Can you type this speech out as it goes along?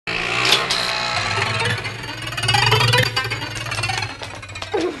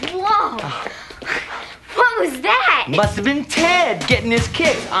that? Must have been Ted getting his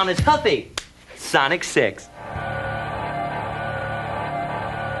kicks on his Huffy Sonic 6.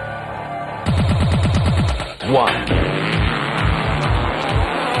 One, 2,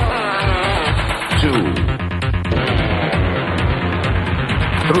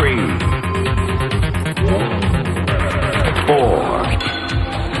 3, 4,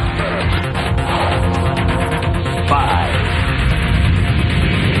 5,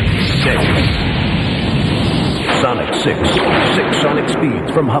 6. Sonic 6. 6 Sonic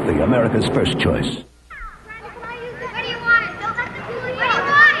speeds from Huffy, America's first choice.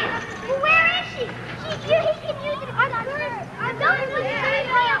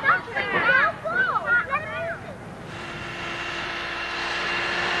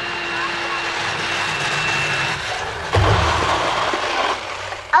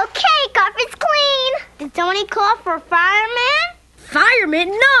 Okay, carpet's clean. Did somebody call for a fireman? Fireman?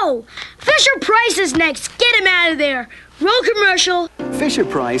 No! Fisher Price is next. Get him out of there. Roll commercial. Fisher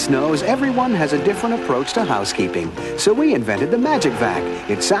Price knows everyone has a different approach to housekeeping, so we invented the Magic Vac.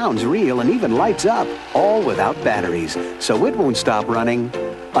 It sounds real and even lights up, all without batteries, so it won't stop running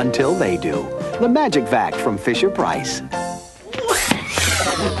until they do. The Magic Vac from Fisher Price.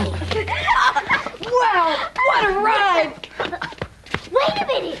 Wow, what a ride! Wait a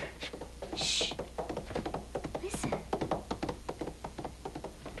minute. Shh. Listen.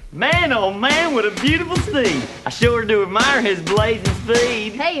 Man, oh man, what a beautiful steed. I sure do admire his blazing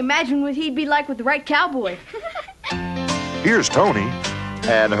speed. Hey, imagine what he'd be like with the right cowboy. Here's Tony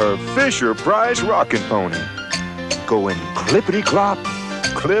and her Fisher Price rockin' pony. Going clippity-clop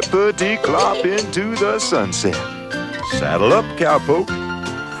into the sunset. Saddle up, cowpoke,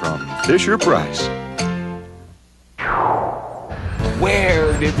 from Fisher Price.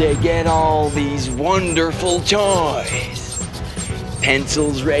 Where did they get all these wonderful toys?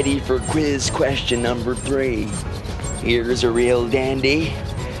 Pencils ready for quiz question number 3. Here's a real dandy.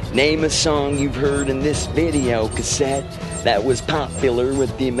 Name a song you've heard in this video cassette that was popular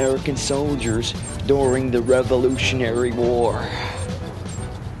with the American soldiers during the Revolutionary War.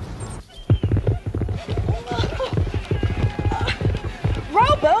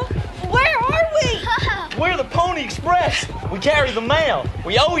 Robo, where are we? We're the Pony Express. We carry the mail.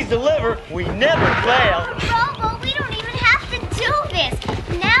 We always deliver. We never fail. Robo, we don't even have to do this.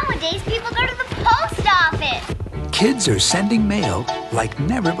 Nowadays, people go to the post office. Kids are sending mail like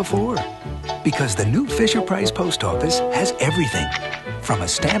never before because the new Fisher Price Post Office has everything from a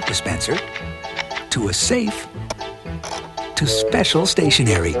stamp dispenser to a safe to special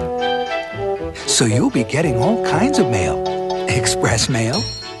stationery. So you'll be getting all kinds of mail. Express mail,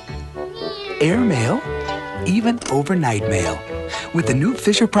 air mail, even overnight mail. With the new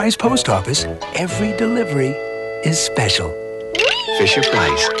Fisher Price Post Office, every delivery is special. Fisher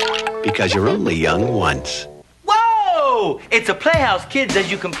Price, because you're only young once. Whoa! It's a Playhouse, kids, as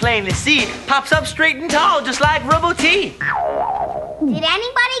you can plainly see. Pops up straight and tall, just like Robo T. Did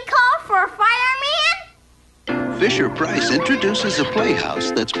anybody call for a fireman? Fisher Price introduces a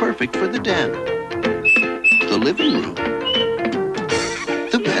playhouse that's perfect for the den, the living room,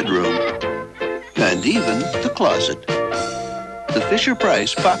 the bedroom, and even the closet. The Fisher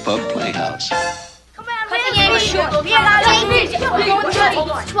Price Pop-Up Playhouse. Come on, man. It's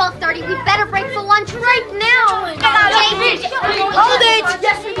 12:30. We better break for lunch right now. Hold it!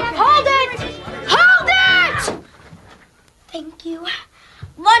 Hold it! Hold it! Thank you.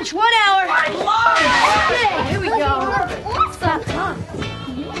 Lunch 1 hour. Here we go. Awesome.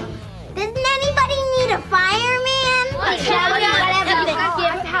 Doesn't anybody need a fireman?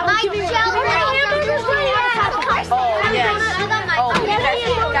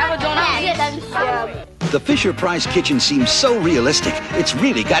 The Fisher Price kitchen seems so realistic, it's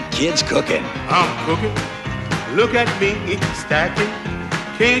really got kids cooking. I'm cooking. Look at me, stacking.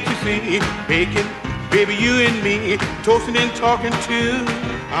 Can't you see? Baking. Baby, you and me, toasting and talking too.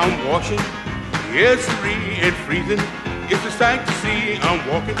 I'm washing. Yes, and freezing. It's a sight to see. I'm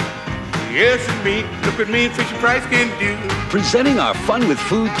walking. Yes, and me. Look what me and Fisher Price can do. Presenting our Fun with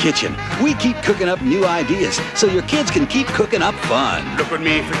Food kitchen. We keep cooking up new ideas so your kids can keep cooking up fun. Look what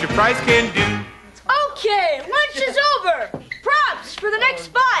me and Fisher Price can do. Okay, lunch is over. Props for the next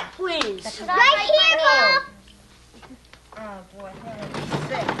spot, please. Right here, Mom.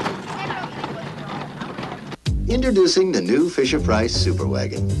 Introducing the new Fisher Price Super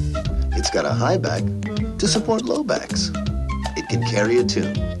Wagon. It's got a high back to support low backs. It can carry a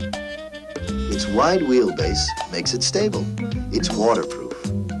tune. Its wide wheelbase makes it stable. It's waterproof.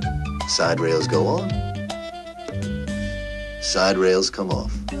 Side rails go on. Side rails come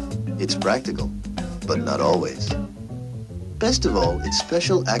off. It's practical, but not always. Best of all, its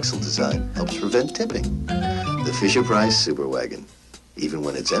special axle design helps prevent tipping. The Fisher-Price Super Wagon. Even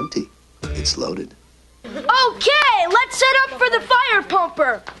when it's empty, it's loaded. Okay, let's set up for the fire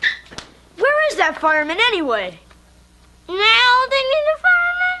pumper. Where is that fireman anyway? Now they need a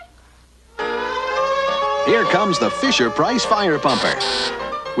fireman. Here comes the Fisher-Price fire pumper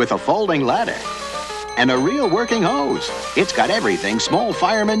with a folding ladder and a real working hose. It's got everything small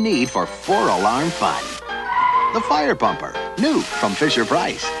firemen need for 4-alarm fun. The fire pumper, new from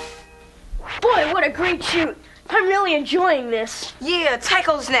Fisher-Price. Boy, what a great shoot. I'm really enjoying this. Yeah,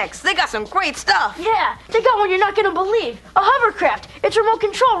 Tyco's next. They got some great stuff. Yeah, they got one you're not going to believe. A hovercraft. Its remote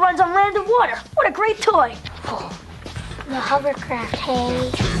control runs on land and water. What a great toy. The hovercraft,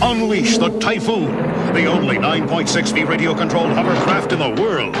 hey. Unleash the Typhoon, the only 9.6 radio-controlled hovercraft in the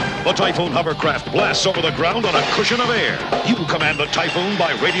world. The Typhoon hovercraft blasts over the ground on a cushion of air. You command the Typhoon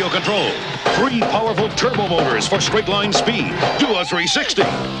by radio control. 3 powerful turbo motors for straight-line speed. Do a 360.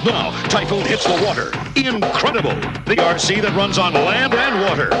 Now, Typhoon hits the water. Incredible. The RC that runs on land and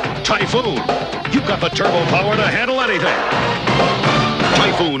water. Typhoon. You've got the turbo power to handle anything.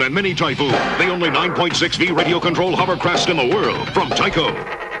 Typhoon and Mini Typhoon, the only 9.6V radio-controlled hovercrafts in the world from Tyco.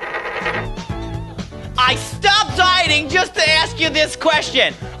 I stopped dieting just to ask you this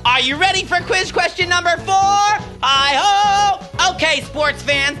question. Are you ready for quiz question number 4? Hi-ho! Okay, sports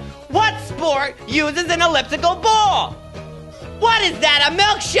fans, what sport uses an elliptical ball? What is that, a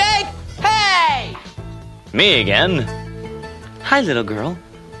milkshake? Hey! Me again. Hi, little girl.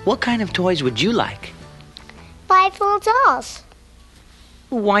 What kind of toys would you like? 5 little dolls.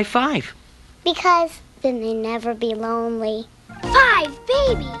 Why 5? Because then they never be lonely. 5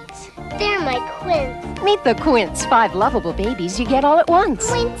 babies. They're my Quints. Meet the Quints, 5 lovable babies you get all at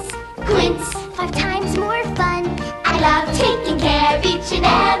once. Quints, Quints, 5 times more fun. I love taking care of each and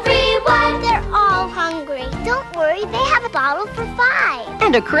every one. They're all hungry. Don't worry, they have a bottle for 5.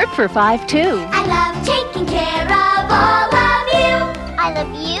 And a crib for 5, too. I love taking care of all of you. I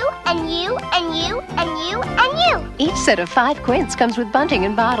love you, and you, and you, and you, and you. Each set of 5 Quints comes with bunting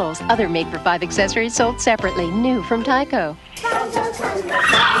and bottles. Other made-for-5 accessories sold separately, new from Tyco.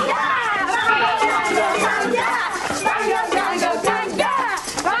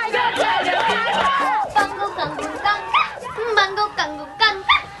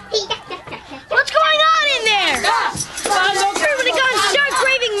 What's going on in there? Everybody gone stark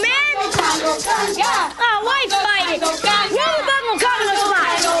raving mad? Oh, why fight it? Roll Bongo Congo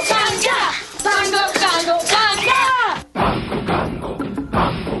slide.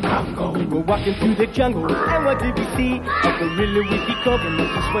 We're walking through the jungle, and what did we see? A gorilla with the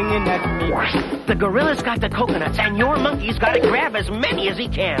coconuts swinging at me. The gorilla's got the coconuts, and your monkey's got to grab as many as he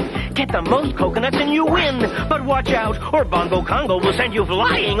can. Get the most coconuts and you win. But watch out, or Bongo Congo will send you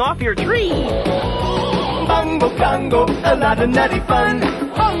flying off your tree. Bongo Congo, a lot of nutty fun.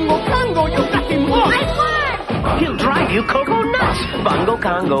 Bongo Congo, you got him won. He'll drive you cocoa nuts. Bongo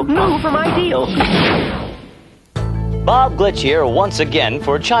Congo, new from Ideal. Bob Glitch here once again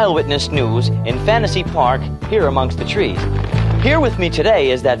for Child Witness News in Fantasy Park here amongst the trees. Here with me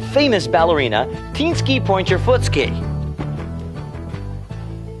today is that famous ballerina, Teensky Point Your Footski.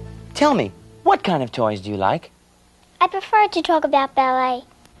 Tell me, what kind of toys do you like? I prefer to talk about ballet.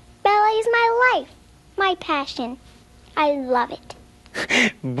 Ballet is my life, my passion. I love it.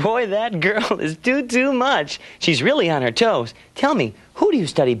 Boy, that girl is too much. She's really on her toes. Tell me, who do you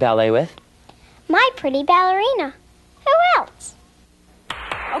study ballet with? My Pretty Ballerina. Who else?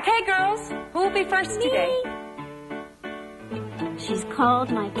 Okay, girls, who'll be first today? She's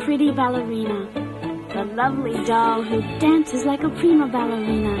called my Pretty Ballerina, the lovely doll who dances like a prima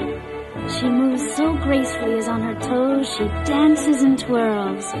ballerina. She moves so gracefully as on her toes, she dances and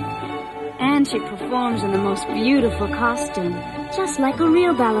twirls. And she performs in the most beautiful costume, just like a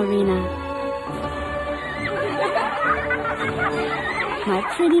real ballerina. My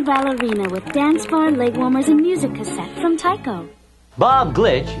Pretty Ballerina with dance bar, leg warmers, and music cassette from Tyco. Bob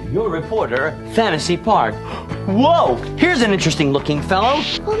Glitch, your reporter, Fantasy Park. Whoa, here's an interesting looking fellow.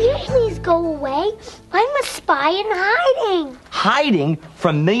 Will you please go away? I'm a spy in hiding. Hiding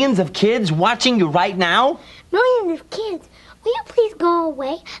from millions of kids watching you right now? Millions of kids? Will you please go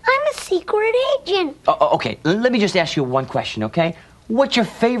away? I'm a secret agent. Okay, let me just ask you one question, okay? What's your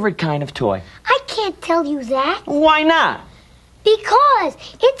favorite kind of toy? I can't tell you that. Why not? Because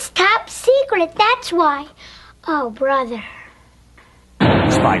it's top secret, that's why. Oh, brother.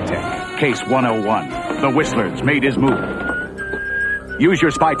 Spytech, case 101. The Whistler's made his move. Use your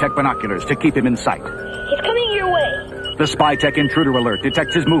Spytech binoculars to keep him in sight. He's coming your way. The Spytech intruder alert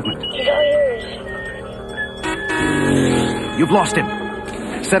detects his movement. He's all yours. You've lost him.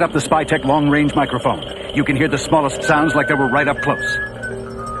 Set up the Spytech long-range microphone. You can hear the smallest sounds like they were right up close.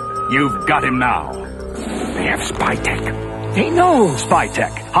 You've got him now. They have spy tech. They know spy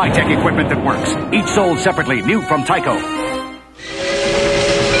tech. High-tech equipment that works. Each sold separately, new from Tyco.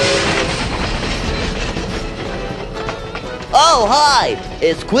 Oh, hi!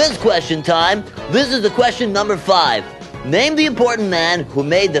 It's quiz question time. This is the question number 5. Name the important man who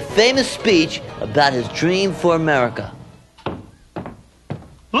made the famous speech about his dream for America.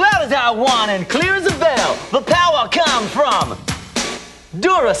 Loud as I want and clear as a bell, the power comes from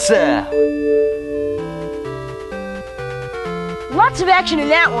Duracell. Lots of action in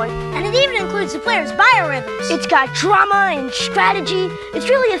that one. And it even includes the player's biorhythms. It's got drama and strategy. It's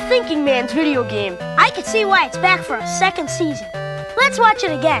really a thinking man's video game. I can see why it's back for a second season. Let's watch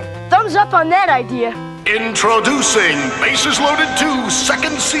it again. Thumbs up on that idea. Introducing Bases Loaded 2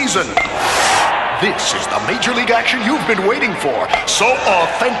 second season. This is the Major League action you've been waiting for. So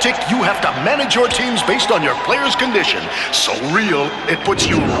authentic, you have to manage your teams based on your player's condition. So real, it puts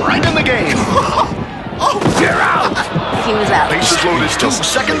you right in the game. Oh, you're out! He was out. Bases Loaded 2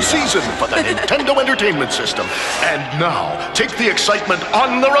 second season for the Nintendo Entertainment System. And now, take the excitement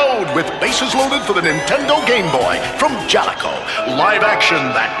on the road with Bases Loaded for the Nintendo Game Boy from Jalico. Live action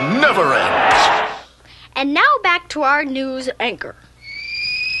that never ends. And now back to our news anchor.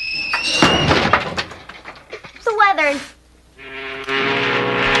 The weather.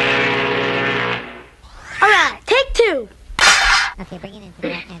 All right, take 2. Okay, bring it in.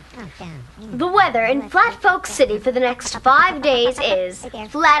 The weather in Flat Folk City for the next 5 days is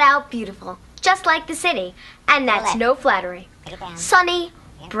flat out beautiful, just like the city. And that's no flattery. Sunny,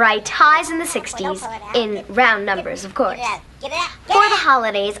 bright, highs in the 60s, in round numbers, of course. For the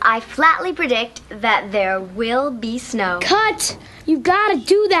holidays, I flatly predict that there will be snow. Cut! You gotta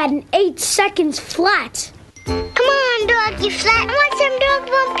do that in 8 seconds flat. Come on, Doggy Flat. Want some dog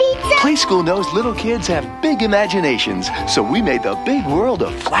bone pizza? Playskool knows little kids have big imaginations, so we made the big world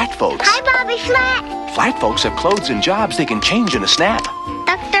of Flat Folks. Hi, Bobby Flat. Flat Folks have clothes and jobs they can change in a snap.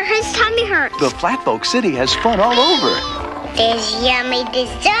 Doctor, his tummy hurts. The Flat Folk City has fun all over. There's yummy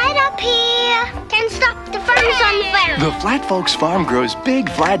dessert up here. Can't stop the farm's on fire. The Flat Folks farm grows big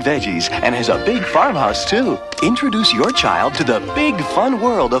flat veggies and has a big farmhouse, too. Introduce your child to the big fun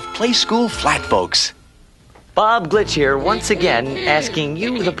world of Playskool Flat Folks. Bob Glitch here, once again, asking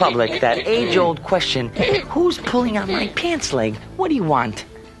you, the public, that age-old question, who's pulling on my pants leg? What do you want?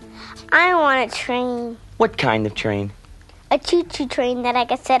 I want a train. What kind of train? A choo-choo train that I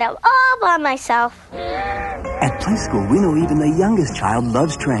can set up all by myself. At Playskool, we know even the youngest child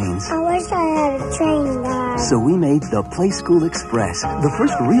loves trains. I wish I had a train, Dad. So we made the Playskool Express, the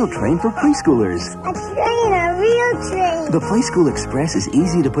first real train for preschoolers. A train, a real train. The Playskool Express is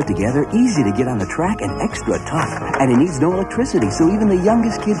easy to put together, easy to get on the track, and extra tough. And it needs no electricity, so even the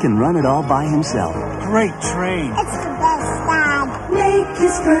youngest kid can run it all by himself. Great train. It's the best, Dad. Make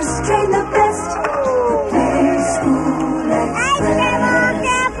his first train the best. The Playskool Express.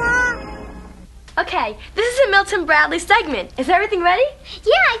 Okay, this is a Milton Bradley segment. Is everything ready?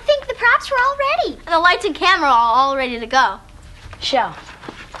 Yeah, I think the props were all ready. And the lights and camera are all ready to go. Shell,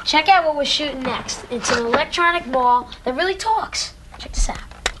 check out what we're shooting next. It's an electronic ball that really talks. Check this out.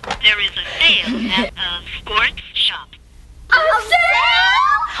 There is a sale at a sports shop. A sale?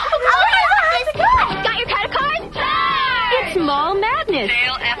 Oh, good. Got your credit card? It's Mall Madness.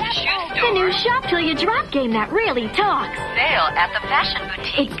 Sale at the shoe store. The new shop till you drop game that really talks. Sale at the fashion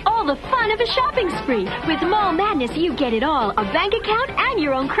boutique. It's all the fun of a shopping spree. With Mall Madness, you get it all. A bank account and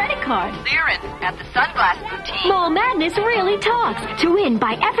your own credit card. Clearance at the sunglass boutique. Mall Madness really talks. To win,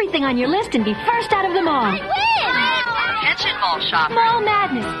 buy everything on your list and be first out of them all. I win! Attention, mall shoppers. Mall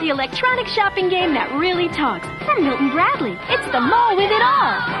Madness, the electronic shopping game that really talks. From Milton Bradley. It's the mall with it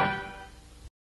all.